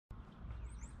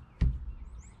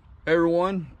Hey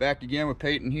everyone, back again with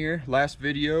Peyton here. Last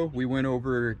video we went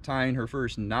over tying her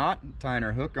first knot, tying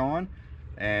her hook on,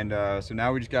 and so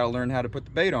now we just got to learn how to put the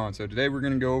bait on. So today we're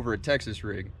going to go over a Texas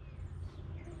rig.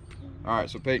 Alright,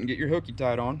 so Peyton, get your hooky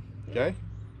tied on, okay?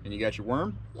 And you got your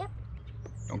worm? Yep.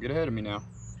 Don't get ahead of me now.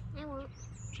 I won't.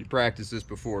 She practiced this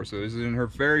before, so this is in her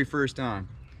very first time.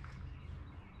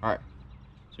 Alright,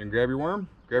 so you can grab your worm,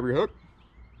 grab your hook.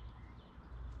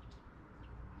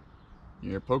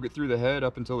 You're going to poke it through the head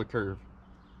up until the curve.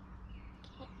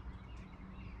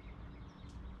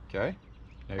 Okay.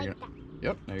 Now you're gonna,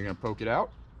 yep. Now you're gonna poke it out.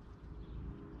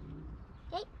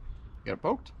 Okay. Got it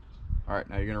poked. All right.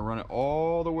 Now you're gonna run it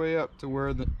all the way up to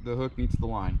where the hook meets the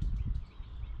line.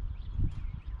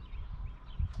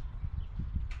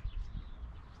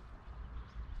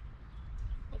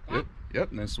 Like that? Yep. Yep.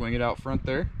 And then swing it out front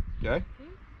there. Okay.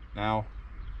 Now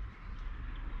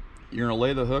you're gonna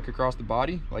lay the hook across the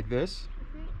body like this,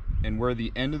 and where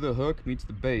the end of the hook meets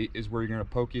the bait is where you're gonna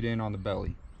poke it in on the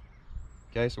belly.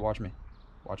 Okay. So watch me.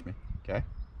 Watch me. Okay.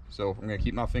 So I'm gonna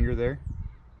keep my finger there.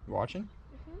 You watching?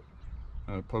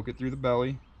 I'm gonna poke it through the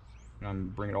belly, and I'm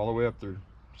gonna bring it all the way up through,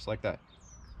 just like that.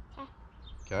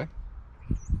 Okay.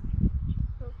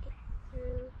 Poke it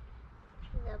through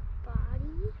the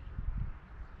body.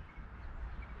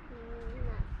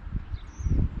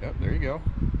 Yep, there you go.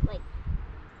 Like.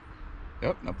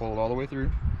 Yep, now pull it all the way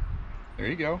through. There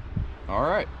you go. All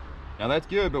right. Now that's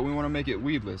good, but we want to make it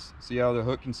weedless. See how the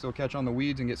hook can still catch on the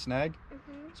weeds and get snagged?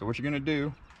 So what you're gonna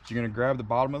do is you're gonna grab the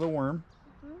bottom of the worm,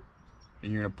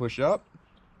 and you're gonna push up,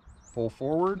 pull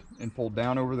forward, and pull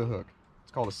down over the hook.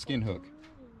 It's called a skin hook.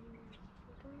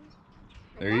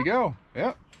 There you go.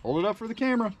 Yep. Hold it up for the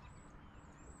camera.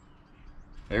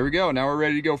 There we go. Now we're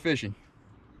ready to go fishing.